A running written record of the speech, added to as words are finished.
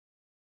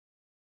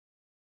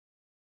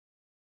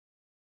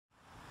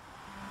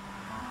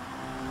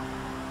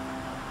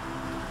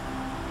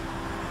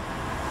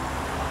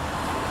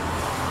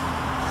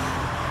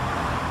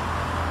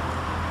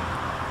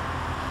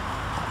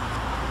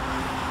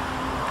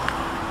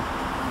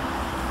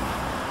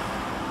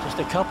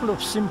Just a couple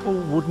of simple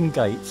wooden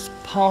gates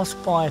passed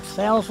by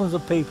thousands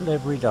of people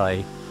every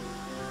day.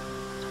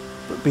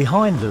 But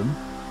behind them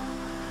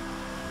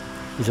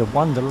is a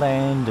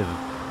wonderland of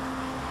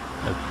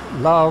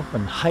love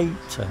and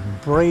hate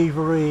and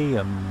bravery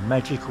and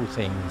magical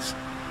things.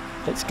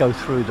 Let's go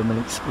through them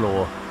and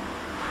explore.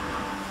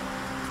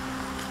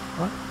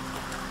 Right.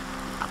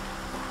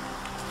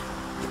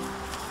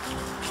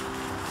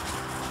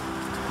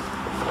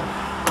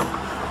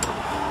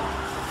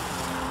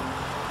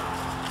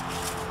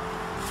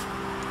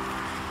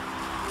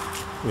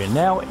 We're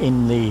now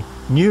in the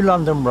New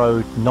London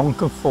Road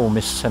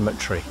Nonconformist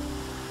Cemetery.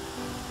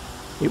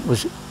 It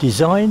was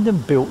designed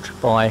and built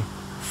by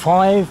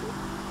 5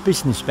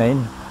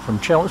 businessmen from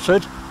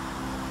Chelmsford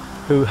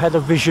who had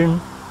a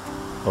vision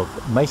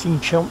of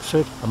making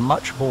Chelmsford a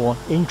much more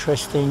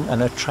interesting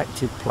and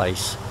attractive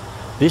place.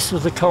 This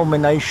was the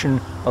culmination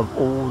of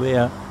all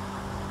their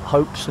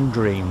hopes and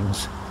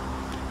dreams.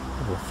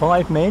 There were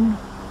 5 men.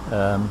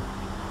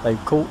 They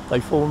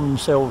formed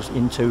themselves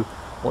into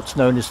what's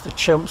known as the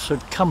Chelmsford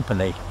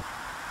Company.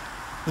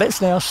 Let's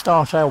now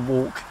start our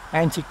walk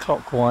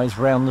anti-clockwise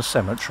round the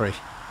cemetery.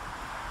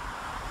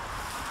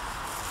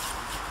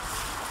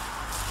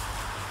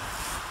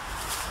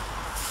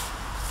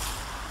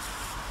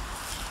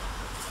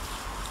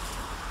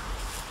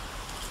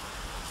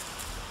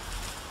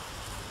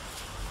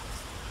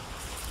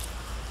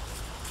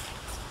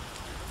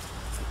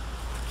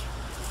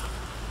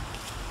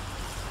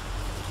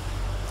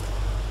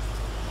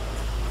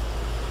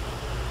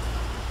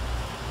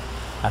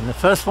 And the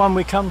first one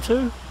we come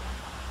to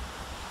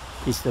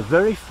is the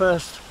very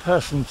first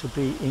person to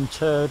be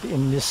interred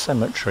in this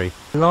cemetery,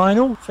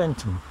 Lionel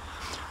Fenton.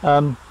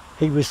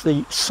 He was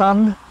the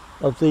son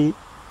of the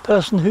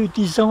person who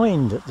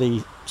designed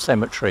the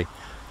cemetery.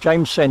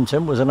 James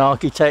Fenton was an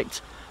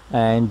architect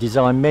and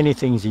designed many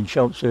things in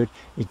Chelmsford,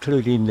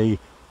 including the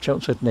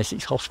Chelmsford and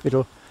Essex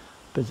Hospital.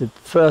 But the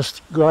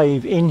first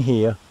grave in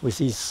here was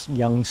his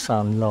young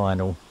son,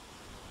 Lionel.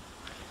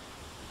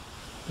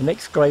 The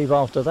next grave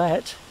after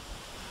that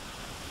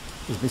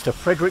is Mr.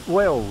 Frederick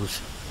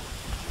Wells,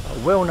 a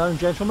well-known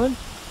gentleman.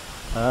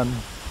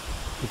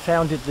 He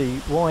founded the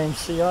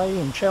YMCA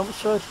in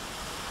Chelmsford,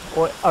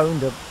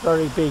 owned a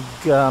very big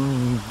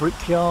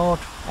brickyard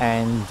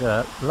and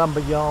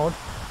lumber yard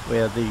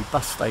where the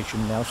bus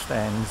station now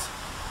stands.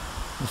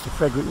 Mr.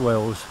 Frederick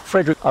Wells.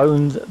 Frederick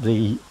owned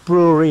the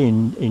brewery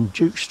in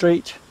Duke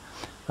Street,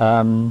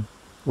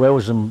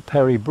 Wells and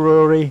Perry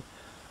Brewery,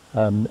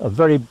 a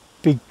very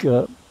big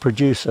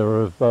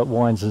producer of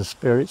wines and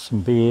spirits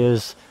and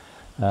beers.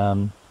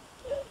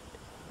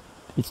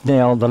 It's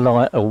now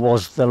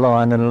was the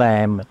Lion and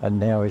Lamb, and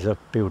now is a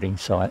building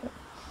site.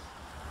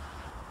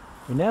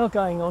 We're now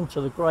going on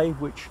to the grave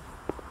which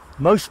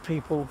most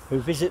people who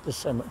visit the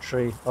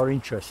cemetery are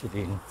interested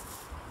in.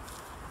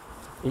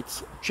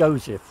 It's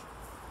Joseph.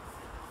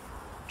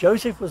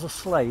 Joseph was a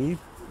slave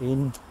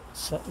in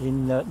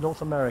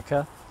North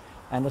America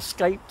and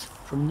escaped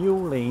from New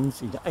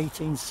Orleans in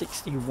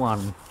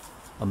 1861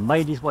 and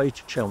made his way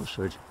to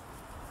Chelmsford.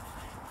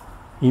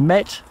 He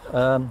met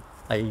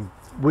a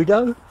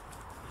widow,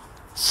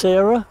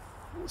 Sarah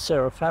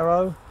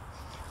Farrow,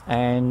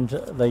 and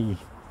they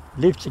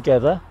lived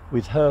together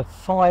with her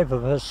 5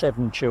 of her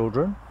 7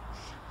 children,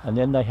 and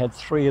then they had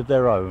 3 of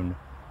their own,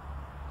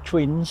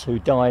 twins who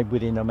died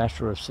within a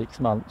matter of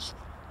 6 months,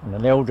 and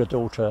an elder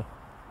daughter,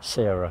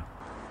 Sarah.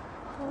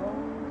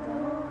 Hold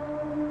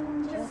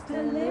on, just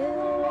a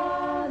little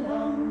while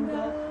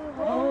longer.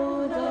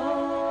 Hold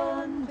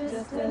on,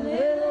 just a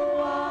little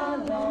while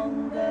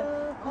longer.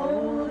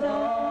 Hold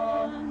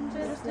on,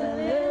 just a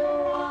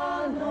little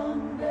while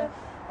longer.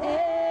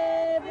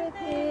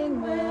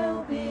 Everything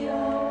will be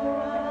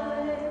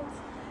alright.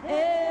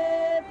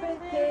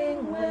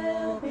 Everything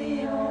will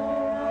be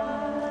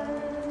alright.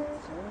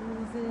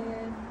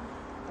 Joseph,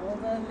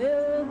 hold a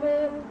little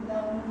bit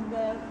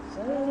longer.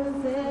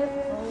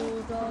 Joseph,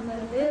 hold on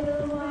a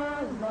little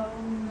while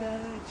longer.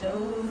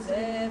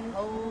 Joseph,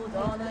 hold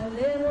on a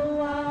little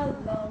while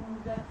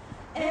longer.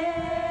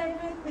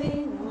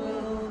 Everything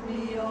will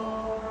be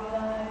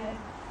alright.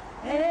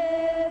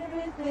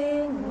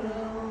 Everything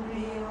will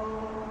be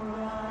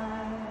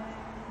alright.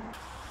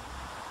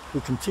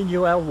 We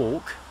continue our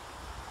walk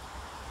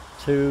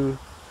to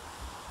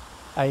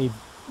a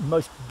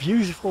most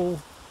beautiful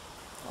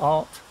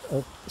art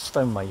of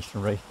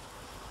stonemasonry.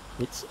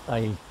 It's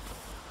a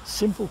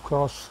simple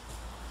cross.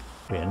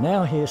 We are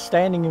now here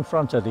standing in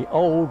front of the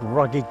old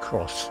rugged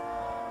cross,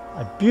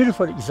 a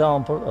beautiful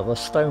example of a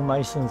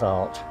stonemason's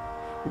art.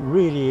 It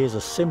really is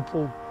a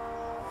simple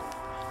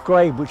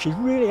grave which is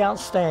really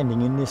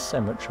outstanding in this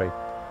cemetery.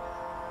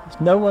 It's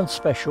no one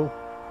special,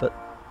 but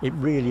it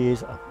really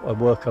is a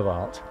work of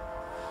art.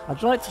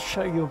 I'd like to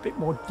show you a bit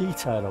more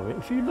detail of it.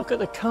 If you look at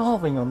the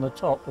carving on the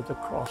top of the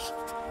cross,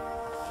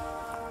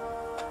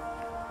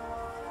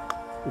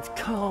 it's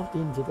carved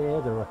into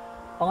there. There are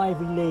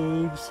ivy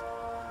leaves,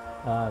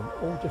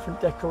 all different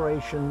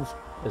decorations.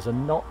 There's a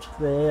knot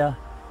there.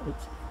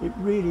 It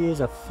really is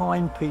a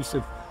fine piece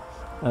of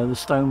the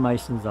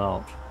stonemason's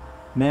art,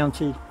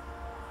 mounted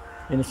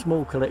in a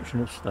small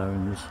collection of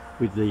stones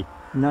with the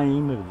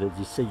name of the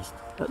deceased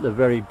at the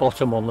very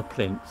bottom on the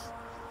plinth.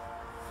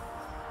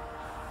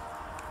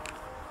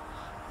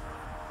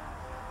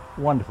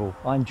 Wonderful,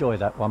 I enjoy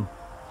that one.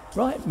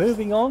 Right,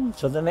 moving on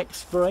to the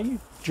next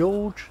grave,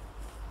 George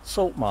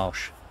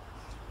Saltmarsh.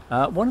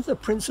 One of the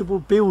principal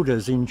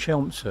builders in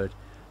Chelmsford.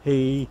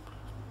 He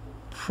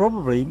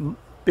probably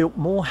built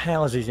more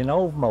houses in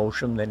Old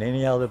Molsham than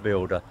any other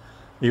builder.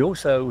 He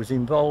also was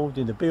involved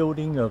in the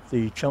building of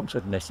the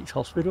Chelmsford and Essex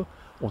Hospital,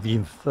 or the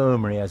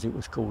infirmary as it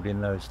was called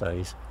in those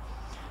days.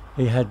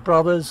 He had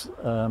brothers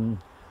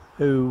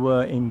who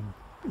were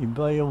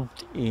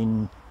involved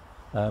in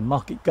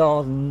market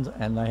gardens,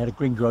 and they had a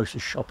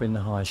greengrocer's shop in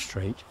the high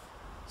street.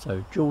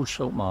 So George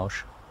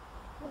Saltmarsh,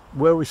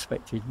 well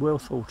respected, well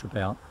thought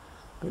about,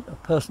 but a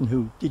person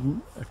who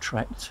didn't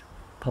attract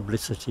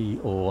publicity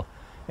or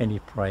any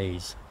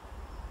praise.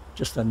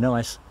 Just a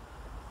nice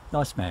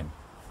man.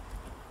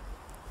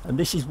 And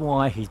this is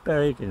why he's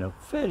buried in a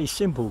fairly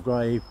simple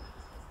grave,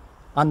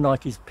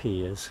 unlike his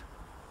peers.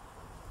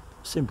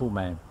 Simple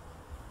man.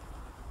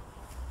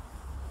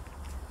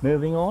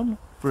 Moving on.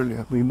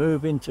 Brilliant. We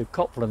move into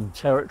Copland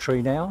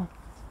territory now,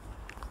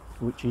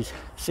 which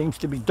seems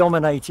to be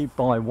dominated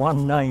by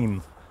one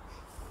name.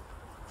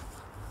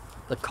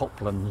 The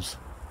Coplands.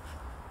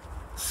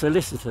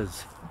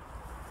 Solicitors.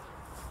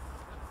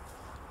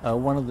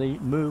 One of the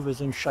movers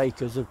and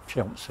shakers of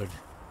Chelmsford.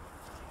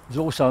 He's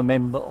also a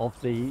member of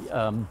the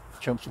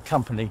Chelmsford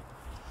Company.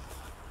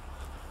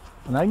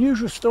 An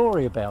unusual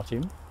story about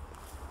him.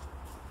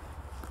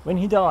 When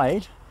he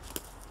died,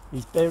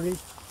 he's buried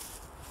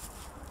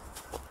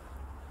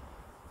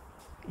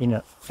in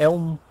an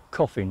elm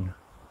coffin.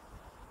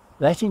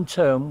 That in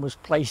turn was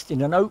placed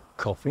in an oak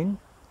coffin,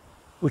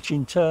 which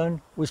in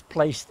turn was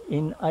placed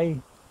in a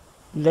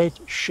lead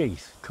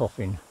sheath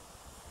coffin,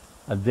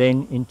 and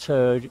then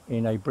interred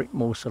in a brick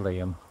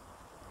mausoleum.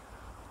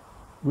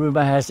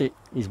 Rumour has it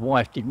his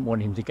wife didn't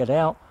want him to get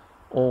out,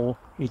 or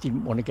he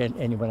didn't want to get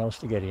anyone else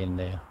to get in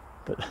there,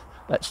 but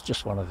that's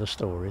just one of the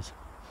stories.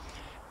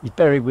 He's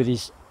buried with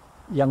his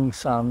young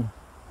son,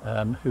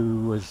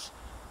 who was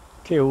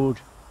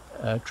killed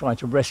trying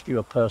to rescue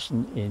a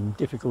person in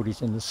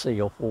difficulties in the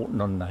sea off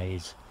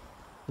Orton-on-Naze.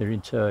 They're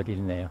interred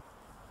in there.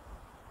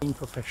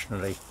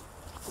 Professionally,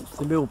 it's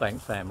the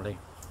Millbank family.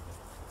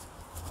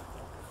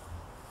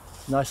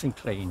 Nice and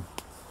clean.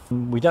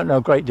 We don't know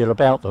a great deal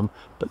about them,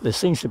 but there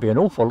seems to be an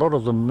awful lot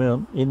of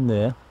them in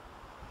there.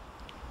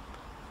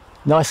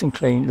 Nice and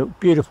clean, look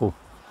beautiful.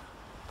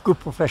 Good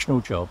professional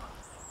job.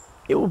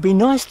 It would be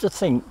nice to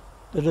think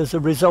that as a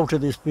result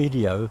of this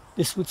video,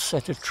 this would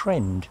set a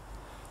trend,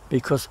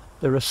 because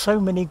there are so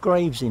many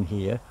graves in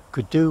here,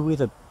 could do with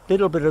a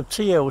little bit of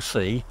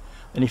TLC,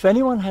 and if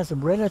anyone has a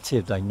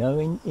relative they know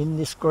in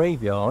this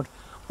graveyard,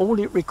 all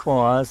it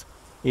requires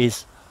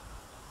is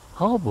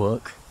hard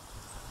work,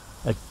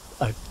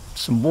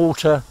 some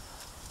water,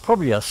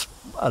 probably a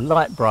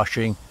light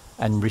brushing,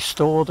 and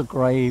restore the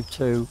grave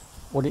to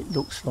what it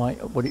looks like,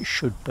 what it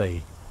should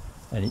be.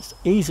 And it's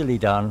easily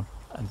done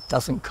and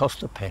doesn't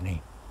cost a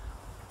penny.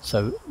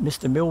 So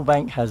Mr.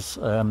 Millbank has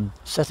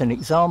set an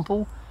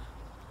example.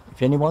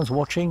 If anyone's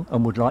watching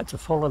and would like to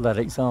follow that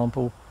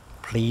example,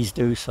 please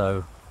do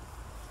so.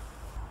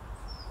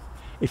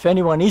 If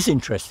anyone is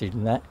interested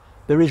in that,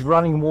 there is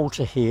running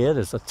water here.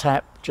 There's a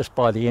tap just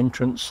by the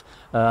entrance,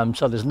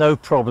 so there's no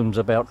problems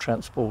about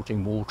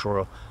transporting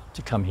water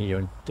to come here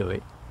and do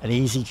it. An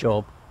easy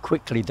job,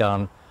 quickly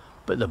done,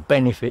 but the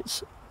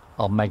benefits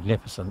are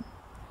magnificent.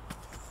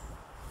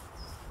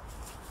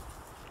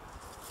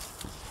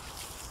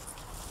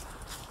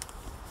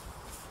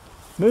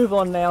 Move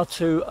on now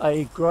to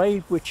a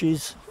grave which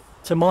is,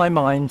 to my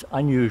mind,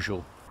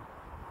 unusual.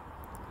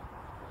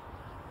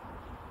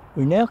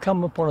 We now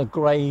come upon a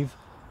grave.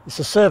 It's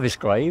a service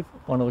grave,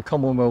 one of the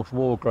Commonwealth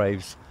War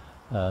graves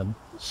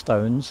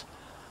stones,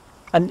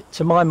 and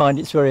to my mind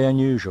it's very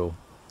unusual.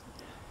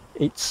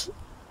 It's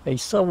a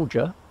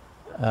soldier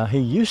who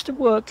used to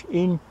work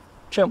in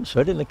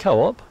Chelmsford in the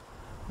co-op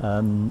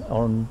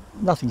on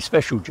nothing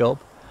special job,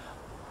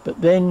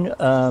 but then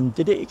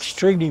did it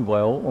extremely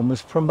well and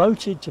was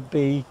promoted to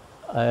be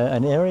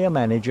an area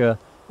manager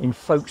in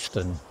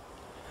Folkestone.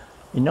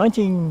 In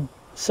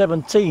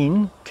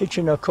 1917,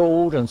 Kitchener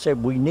called and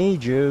said, "We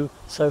need you,"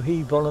 so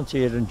he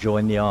volunteered and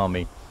joined the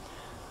army.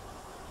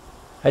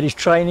 Had his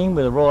training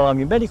with the Royal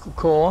Army Medical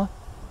Corps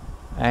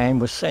and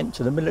was sent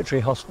to the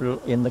military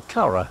hospital in the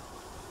Curragh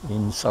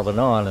in Southern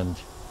Ireland.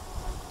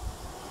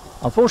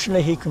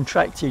 Unfortunately, he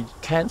contracted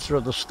cancer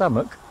of the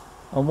stomach,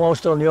 and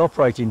whilst on the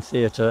operating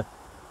theatre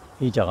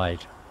he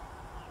died.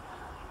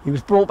 He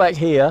was brought back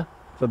here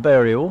for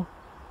burial,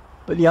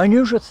 but the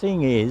unusual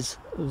thing is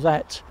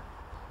that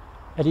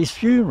at his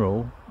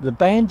funeral the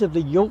band of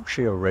the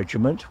Yorkshire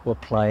Regiment were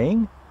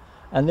playing,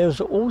 and there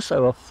was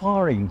also a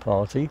firing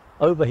party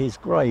over his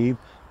grave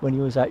when he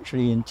was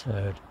actually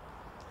interred.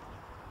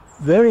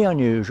 Very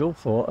unusual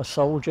for a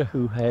soldier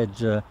who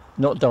had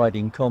not died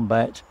in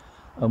combat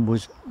and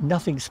was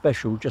nothing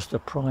special, just a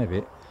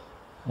private.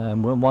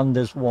 One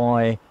wonders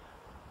why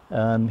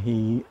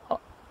he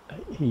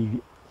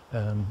he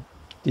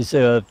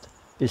deserved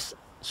this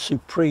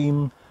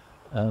supreme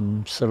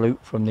salute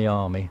from the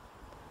army.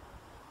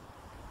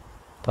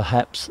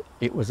 Perhaps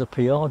it was a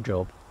PR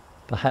job.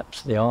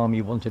 Perhaps the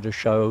army wanted to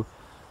show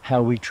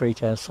how we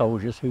treat our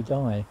soldiers who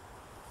die.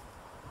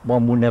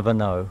 One will never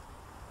know.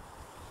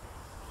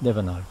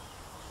 Never know.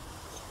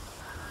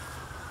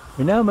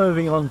 We're now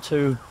moving on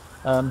to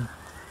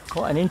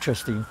quite an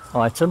interesting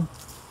item.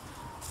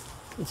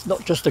 It's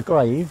not just a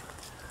grave,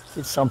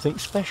 it's something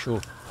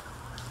special.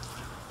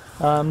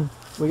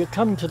 We're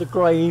coming to the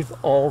grave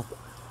of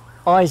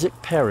Isaac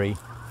Perry,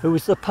 who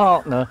was the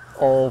partner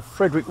of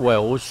Frederick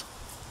Wells,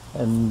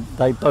 and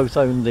they both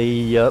owned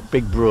the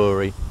big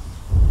brewery.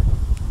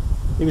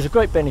 He was a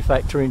great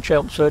benefactor in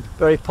Chelmsford,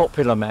 very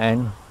popular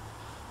man,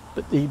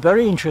 but the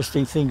very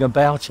interesting thing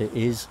about it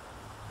is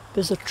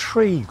there's a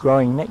tree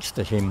growing next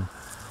to him,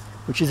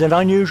 which is an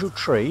unusual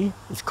tree.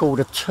 It's called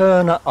a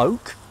Turner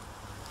oak.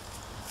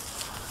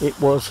 It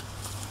was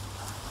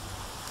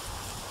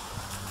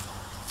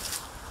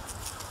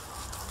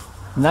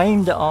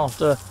named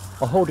after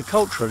a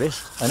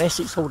horticulturalist, an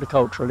Essex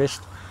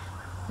horticulturalist,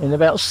 in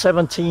about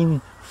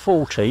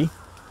 1740,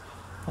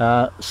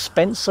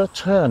 Spencer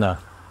Turner.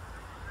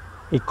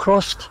 He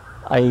crossed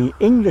an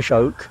English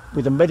oak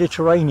with a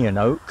Mediterranean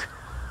oak,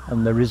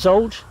 and the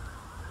result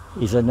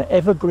is an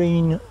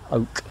evergreen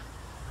oak.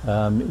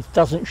 It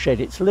doesn't shed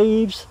its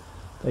leaves,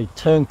 they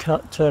turn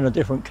a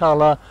different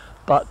colour,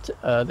 but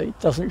it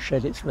doesn't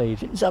shed its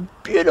leaves. It's a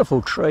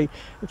beautiful tree.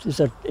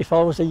 If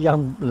I was a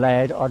young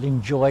lad, I'd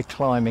enjoy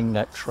climbing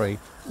that tree.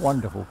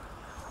 Wonderful.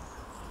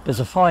 There's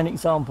a fine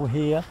example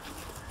here.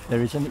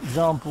 There is an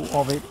example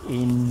of it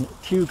in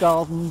Kew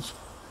Gardens,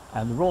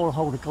 and the Royal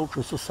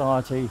Horticultural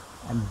Society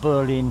and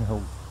Berlin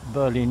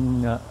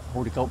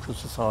Horticultural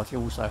Society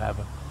also have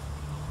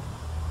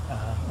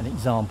an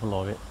example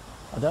of it.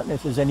 I don't know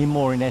if there's any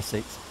more in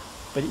Essex,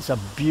 but it's a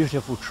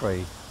beautiful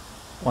tree.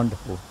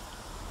 Wonderful.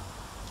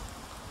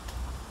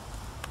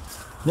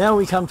 Now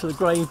we come to the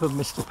grave of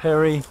Mr.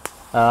 Perry.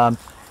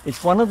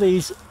 It's one of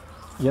these,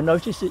 you'll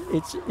notice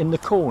it's in the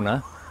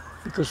corner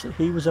because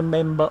he was a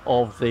member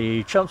of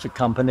the Chelmsford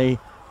Company,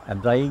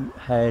 and they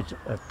had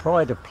a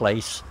pride of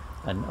place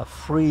and a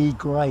free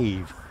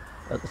grave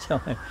at the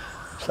time.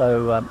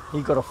 So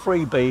he got a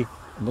freebie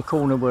in the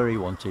corner where he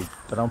wanted,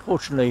 but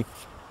unfortunately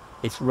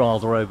it's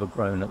rather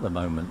overgrown at the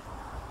moment.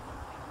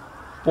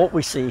 What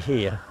we see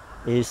here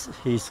is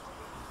his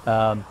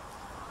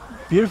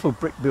beautiful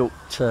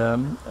brick-built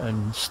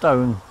and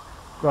stone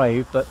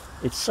grave, but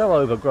it's so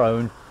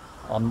overgrown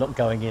I'm not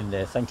going in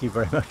there. Thank you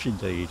very much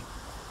indeed.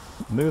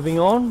 Moving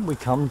on, we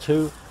come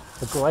to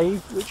a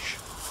grave which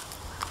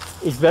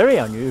is very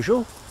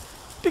unusual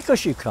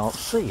because you can't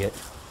see it,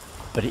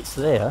 but it's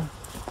there.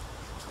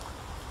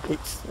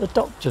 It's the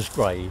doctor's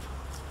grave.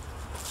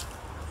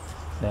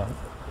 Now,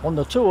 on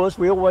the tours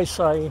we always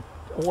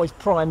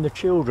prime the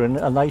children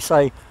and they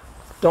say,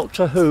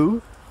 Doctor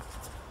Who?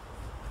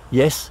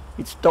 Yes,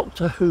 it's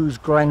Doctor Who's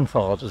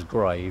grandfather's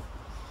grave.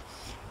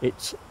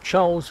 It's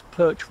Charles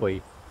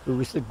Pertwee, who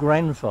was the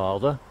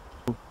grandfather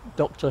of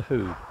Doctor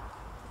Who,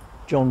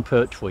 John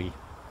Pertwee.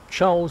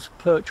 Charles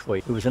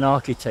Pertwee, who was an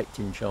architect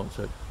in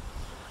Chelmsford.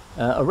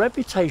 A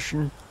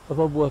reputation of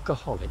a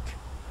workaholic.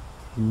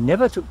 He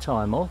never took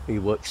time off. He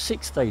worked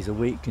 6 days a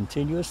week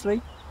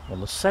continuously.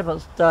 On the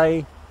 7th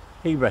day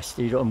he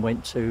rested and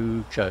went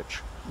to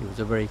church. He was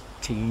a very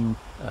keen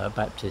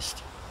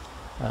Baptist.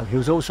 He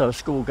was also a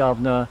school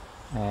governor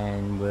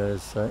and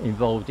was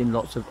involved in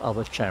lots of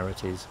other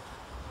charities.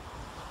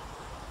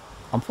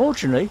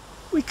 Unfortunately,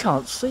 we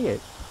can't see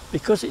it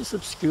because it's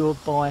obscured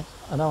by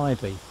an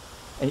ivy,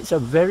 and it's a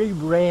very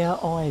rare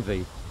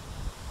ivy.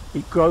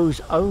 It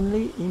grows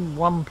only in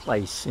one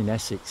place in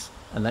Essex,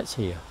 and that's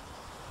here,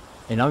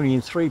 and only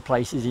in 3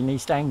 places in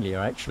East Anglia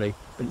actually,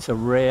 but it's a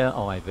rare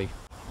ivy.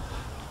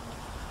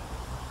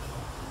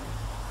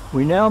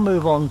 We now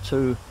move on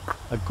to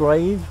a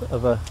grave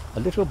of a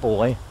little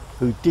boy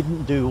who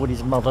didn't do what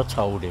his mother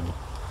told him.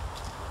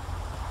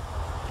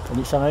 And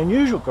it's an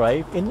unusual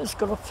grave in that it's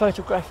got a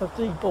photograph of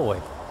the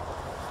boy.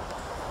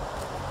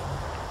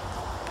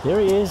 Here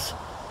he is,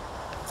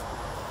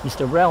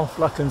 Mr. Ralph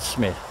Luckin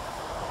Smith.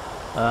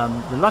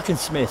 The Luckin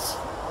Smiths,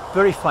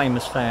 very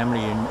famous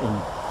family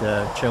in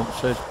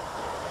Chelmsford.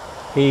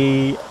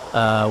 He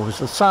was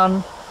the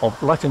son of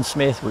Luckin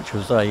Smith, which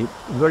was a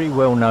very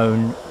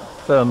well-known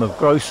firm of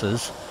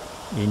grocers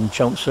in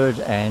Chelmsford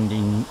and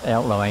in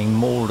outlying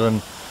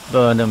Malden,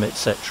 Burnham,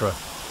 etc.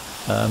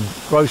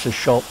 Grocer's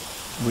shop,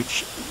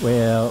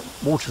 where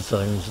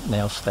Waterstones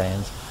now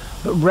stands.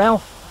 But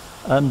Ralph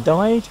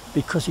died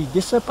because he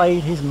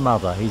disobeyed his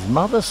mother. His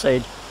mother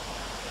said,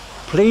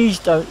 "Please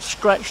don't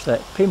scratch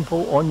that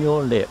pimple on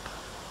your lip."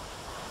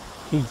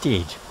 He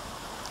did,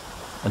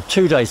 and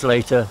 2 days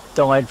later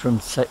died from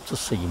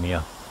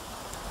septicemia.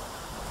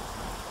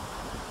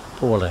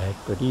 Poor lad,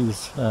 but he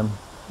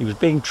was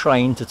being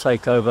trained to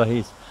take over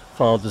his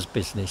father's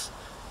business,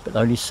 but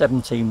only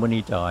 17 when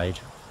he died.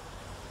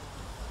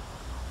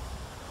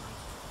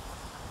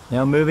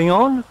 Now moving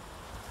on,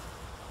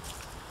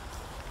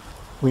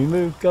 we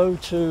go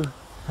to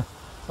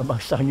a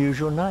most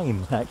unusual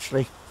name,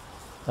 actually.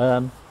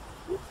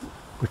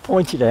 We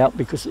pointed out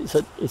because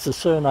it's a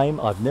surname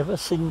I've neither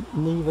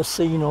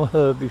seen or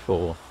heard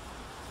before.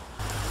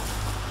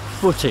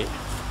 Footit.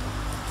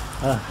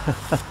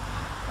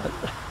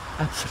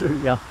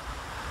 Absolutely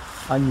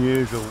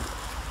unusual.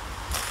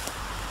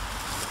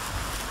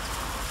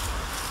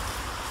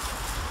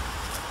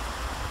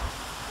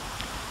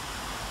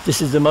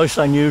 This is the most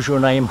unusual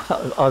name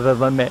I've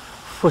ever met.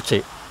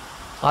 Footit.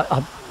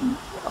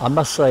 I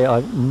must say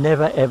I've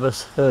never ever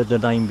heard the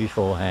name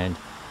beforehand,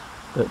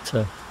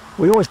 but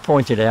we always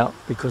point it out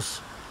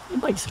because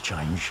it makes a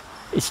change.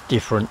 It's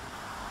different.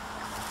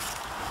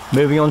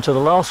 Moving on to the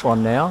last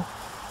one now,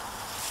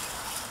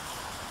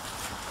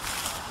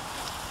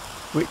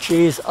 which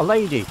is a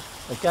lady,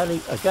 a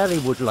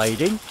Gallywood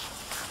lady,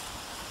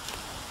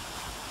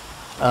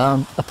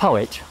 a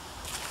poet,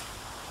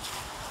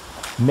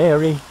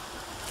 Mary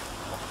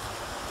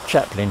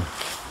Chaplin.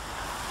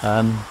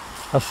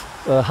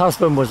 Her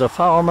husband was a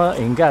farmer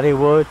in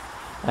Gallywood,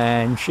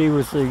 and she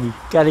was the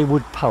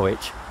Gallywood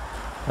poet.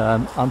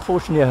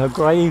 Unfortunately, her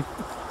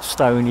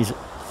gravestone is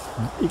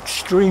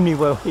extremely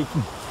well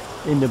hidden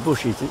in the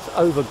bushes. It's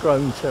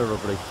overgrown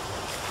terribly.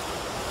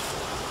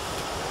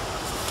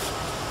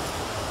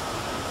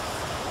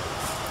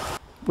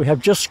 We have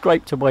just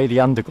scraped away the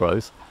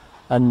undergrowth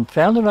and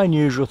found an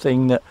unusual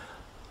thing, that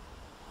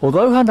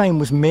although her name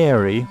was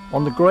Mary,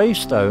 on the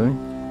gravestone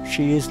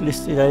she is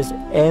listed as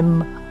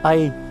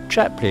M.A.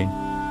 Chaplin,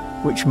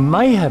 which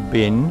may have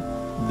been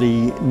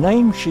the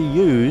name she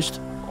used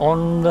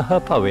on her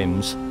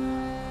poems,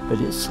 but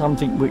it's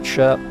something which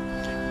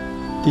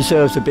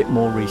deserves a bit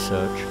more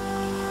research.